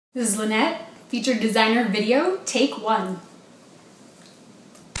This is Lynnette, featured designer video, take 1.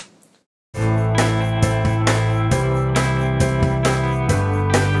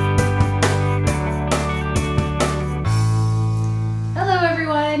 Hello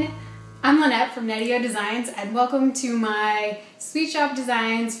everyone, I'm Lynnette from Nettio Designs and welcome to my Sweet Shop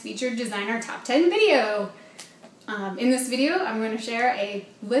Designs featured designer top 10 video. In this video, I'm going to share a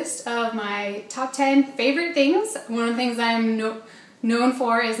list of my top 10 favorite things. One of the things I'm known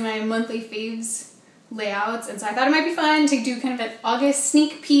for is my monthly faves layouts, and so I thought it might be fun to do kind of an August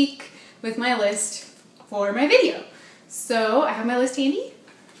sneak peek with my list for my video. So I have my list handy.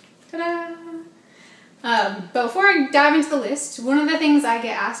 Ta-da! But before I dive into the list, one of the things I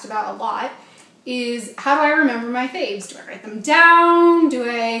get asked about a lot is how do I remember my faves? Do I write them down? Do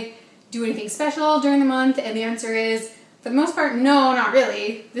I do anything special during the month? And the answer is, for the most part, no, not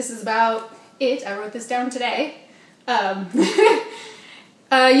really. This is about it. I wrote this down today.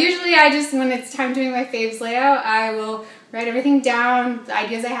 Usually I just, when it's time doing my faves layout, I will write everything down, the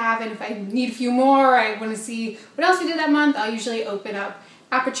ideas I have, and if I need a few more, I want to see what else we did that month, I'll usually open up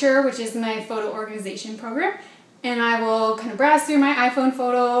Aperture, which is my photo organization program, and I will kind of browse through my iPhone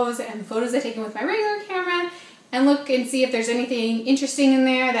photos and photos I've taken with my regular camera and look and see if there's anything interesting in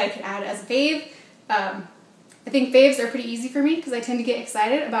there that I could add as a fave. I think faves are pretty easy for me because I tend to get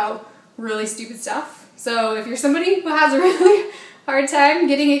excited about really stupid stuff. So if you're somebody who has a really hard time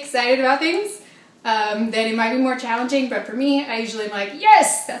getting excited about things, then it might be more challenging, but for me, I usually am like,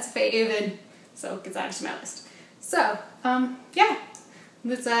 yes, that's a fave, and so it gets added to my list. So, yeah,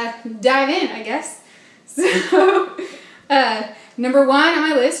 let's dive in, I guess. So, number 1 on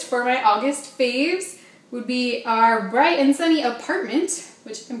my list for my August faves would be our bright and sunny apartment,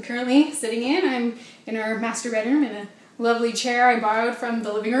 which I'm currently sitting in. I'm in our master bedroom in a lovely chair I borrowed from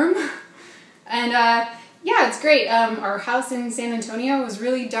the living room. And yeah, it's great. Our house in San Antonio was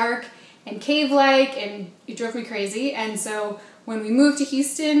really dark and cave-like, and it drove me crazy. And so when we moved to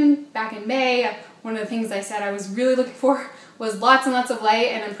Houston back in May, one of the things I said I was really looking for was lots and lots of light.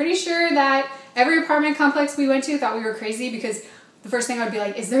 And I'm pretty sure that every apartment complex we went to thought we were crazy because the first thing I would be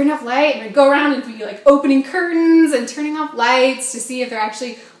like, is there enough light? And I'd go around and be like opening curtains and turning off lights to see if there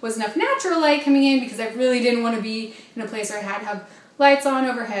actually was enough natural light coming in, because I really didn't want to be in a place where I had to have lights on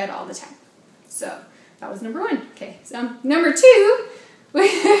overhead all the time. So that was number 1. Okay, so number 2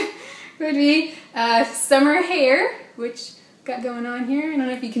 would be summer hair, which I've got going on here. I don't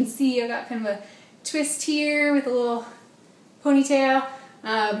know if you can see, I've got kind of a twist here with a little ponytail.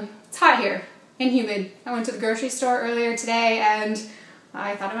 It's hot here and humid. I went to the grocery store earlier today and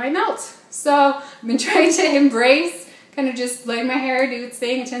I thought it might melt. So I've been trying to embrace kind of just letting my hair do its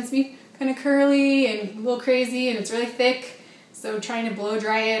thing. It tends to be kind of curly and a little crazy, and it's really thick. So trying to blow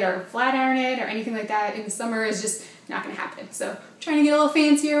dry it or flat iron it or anything like that in the summer is just not going to happen. So I'm trying to get a little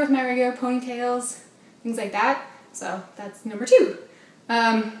fancier with my regular ponytails, things like that. So that's number 2.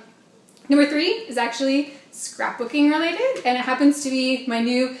 Number 3 is actually scrapbooking related, and it happens to be my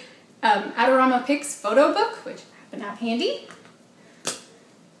new Adorama Picks photo book, which I happen to have handy.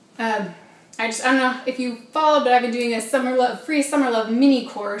 I don't know if you followed, but I've been doing a free Summer Love mini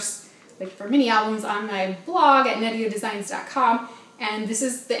course, like for mini albums, on my blog at nettiodesigns.com, and this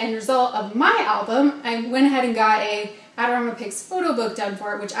is the end result of my album. I went ahead and got a Adorama Picks photo book done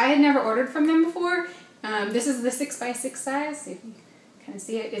for it, which I had never ordered from them before. This is the 6x6 size, if you kind of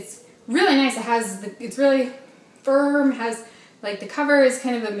see it. It's really nice. It's really firm, has like the cover is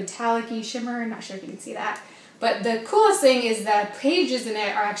kind of a metallic-y shimmer. I'm not sure if you can see that. But the coolest thing is that pages in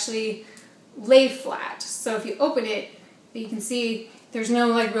it are actually lay flat. So if you open it, you can see there's no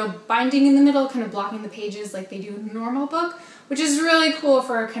like real binding in the middle, kind of blocking the pages like they do in a normal book, which is really cool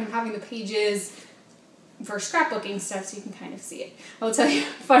for kind of having the pages for scrapbooking stuff, so you can kind of see it. I'll tell you a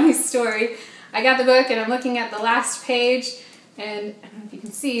funny story. I got the book and I'm looking at the last page, and I don't know if you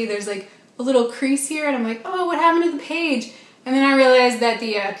can see, there's like a little crease here, and I'm like, oh, what happened to the page? And then I realized that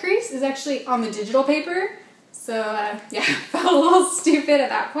the crease is actually on the digital paper. So yeah, I felt a little stupid at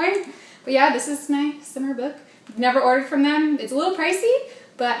that point. But yeah, this is my summer book. Never ordered from them. It's a little pricey,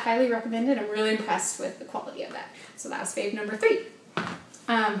 but highly recommended. I'm really impressed with the quality of that. So that was fave number 3.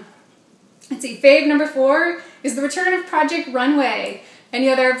 Let's see, fave number 4 is the return of Project Runway. Any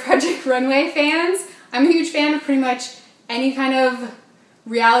other Project Runway fans? I'm a huge fan of pretty much any kind of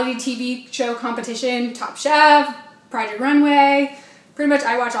reality TV show competition, Top Chef, Project Runway. Pretty much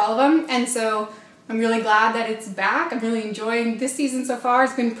I watch all of them, and so I'm really glad that it's back. I'm really enjoying this season so far.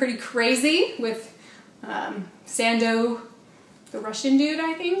 It's been pretty crazy with Sando, the Russian dude,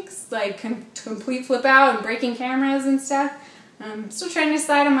 I think, like complete flip out and breaking cameras and stuff. I'm still trying to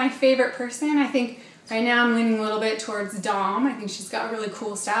decide on my favorite person. I think right now I'm leaning a little bit towards Dom. I think she's got a really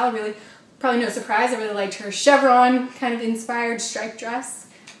cool style. Really, probably no surprise, I really liked her chevron kind of inspired striped dress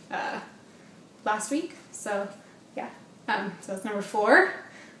last week. So yeah, so that's number 4.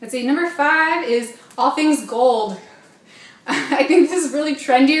 Let's see, number 5 is all things gold. I think this is really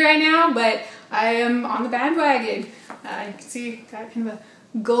trendy right now, but I am on the bandwagon. You can see got kind of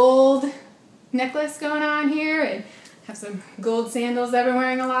a gold necklace going on here, and have some gold sandals that I've been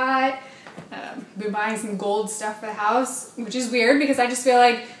wearing a lot. Been buying some gold stuff for the house, which is weird because I just feel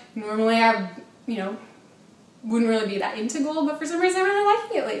like normally I, wouldn't really be that into gold, but for some reason I'm really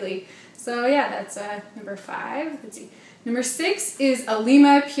liking it lately. So yeah, that's number 5. Let's see. Number 6 is a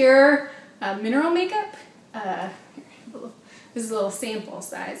Lima Pure mineral makeup. This is a little sample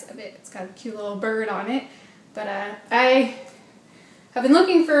size of it. It's got a cute little bird on it. But I have been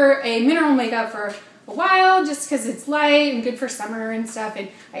looking for a mineral makeup for a while just because it's light and good for summer and stuff. And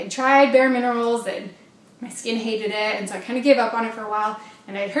I had tried Bare Minerals and my skin hated it, and so I kind of gave up on it for a while.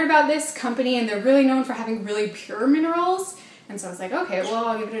 And I had heard about this company, and they're really known for having really pure minerals. And so I was like, okay, well,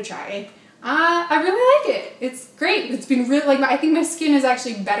 I'll give it a try. I really like it. It's great. It's been really, I think my skin is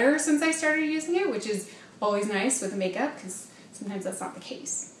actually better since I started using it, which is always nice with makeup because sometimes that's not the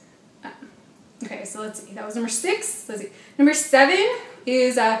case. Okay, so let's see. That was number 6. Let's see. Number 7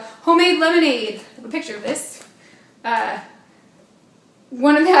 is homemade lemonade. I have a picture of this.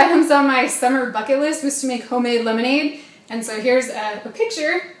 One of the items on my summer bucket list was to make homemade lemonade. And so here's a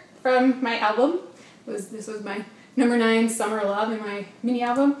picture from my album. This was my number 9 Summer Love in my mini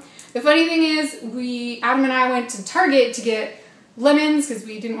album. The funny thing is, Adam and I went to Target to get lemons because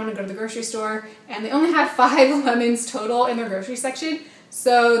we didn't want to go to the grocery store, and they only had 5 lemons total in their grocery section.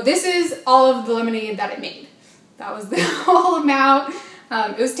 So this is all of the lemonade that I made. That was the whole amount.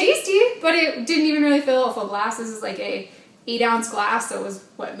 It was tasty, but it didn't even really fill a full glass. This is like a 8-ounce glass, so it was,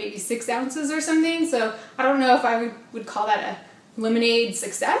 what, maybe 6 ounces or something. So I don't know if I would call that a lemonade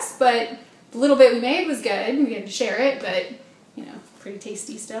success, but the little bit we made was good. We had to share it, but, pretty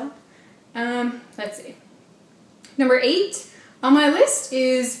tasty still. Let's see. Number 8 on my list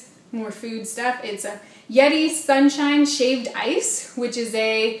is more food stuff. It's a Yeti Sunshine Shaved Ice, which is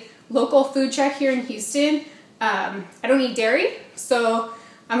a local food truck here in Houston. I don't eat dairy, so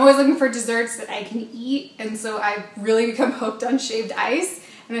I'm always looking for desserts that I can eat, and so I've really become hooked on shaved ice,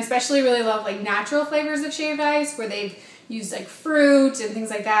 and I especially really love natural flavors of shaved ice where they've used fruit and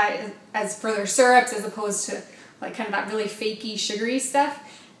things like that as for their syrups as opposed to kind of that really fakey sugary stuff.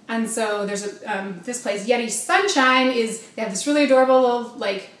 And so there's this place, Yeti Sunshine, they have this really adorable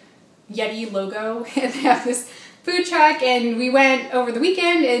little Yeti logo, and they have this food truck, and we went over the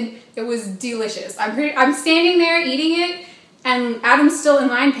weekend, and it was delicious. I'm standing there eating it, and Adam's still in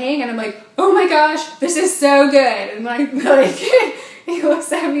line paying, and I'm like, oh my gosh, this is so good. And he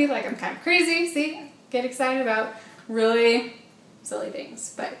looks at me like I'm kind of crazy. See, get excited about really silly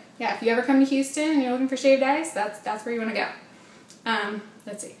things. But yeah, if you ever come to Houston and you're looking for shaved ice, that's where you want to go.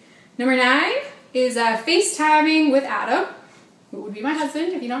 Let's see. Number 9 is FaceTiming with Adam, who would be my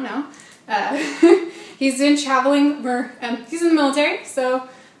husband if you don't know. He's been traveling. He's in the military, so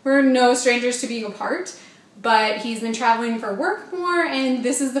we're no strangers to being apart. But he's been traveling for work more, and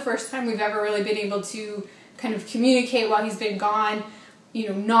this is the first time we've ever really been able to kind of communicate while he's been gone.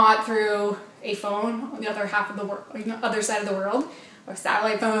 Not through a phone on the other half of the world, other side of the world, or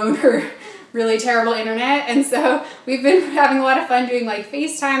satellite phone, or really terrible internet. And so we've been having a lot of fun doing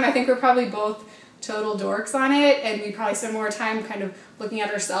FaceTime. I think we're probably both total dorks on it, and we probably spend more time kind of looking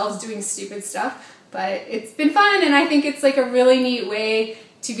at ourselves doing stupid stuff. But it's been fun, and I think it's a really neat way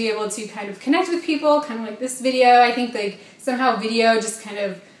to be able to kind of connect with people, kind of like this video. I think somehow video just kind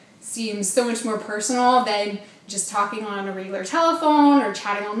of seems so much more personal than just talking on a regular telephone or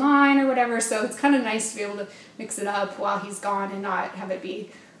chatting online or whatever. So it's kind of nice to be able to mix it up while he's gone and not have it be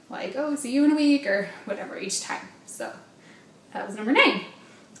oh, see you in a week or whatever each time. So that was number 9.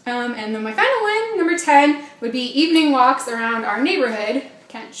 And then my final one, number 10, would be evening walks around our neighborhood.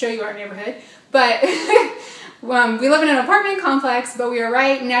 Can't show you our neighborhood, but we live in an apartment complex, but we are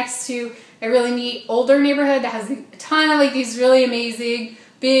right next to a really neat older neighborhood that has a ton of these really amazing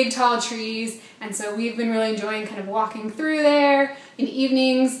big tall trees, and so we've been really enjoying kind of walking through there in the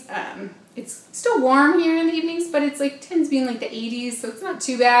evenings. It's still warm here in the evenings, but it's tends to be in the 80s, so it's not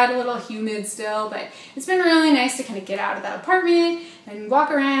too bad, a little humid still, but it's been really nice to kind of get out of that apartment and walk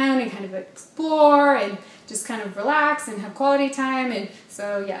around and kind of explore and just kind of relax and have quality time. And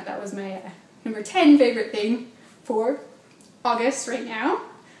so yeah, that was my number 10 favorite thing for August right now.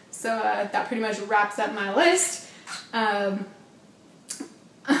 So that pretty much wraps up my list.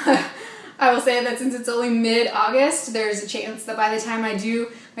 I will say that since it's only mid-August, there's a chance that by the time I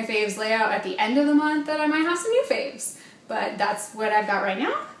do my faves layout at the end of the month, that I might have some new faves. But that's what I've got right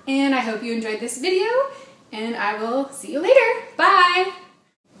now, and I hope you enjoyed this video, and I will see you later. Bye!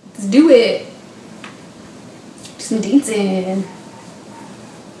 Let's do it! Do some dancing.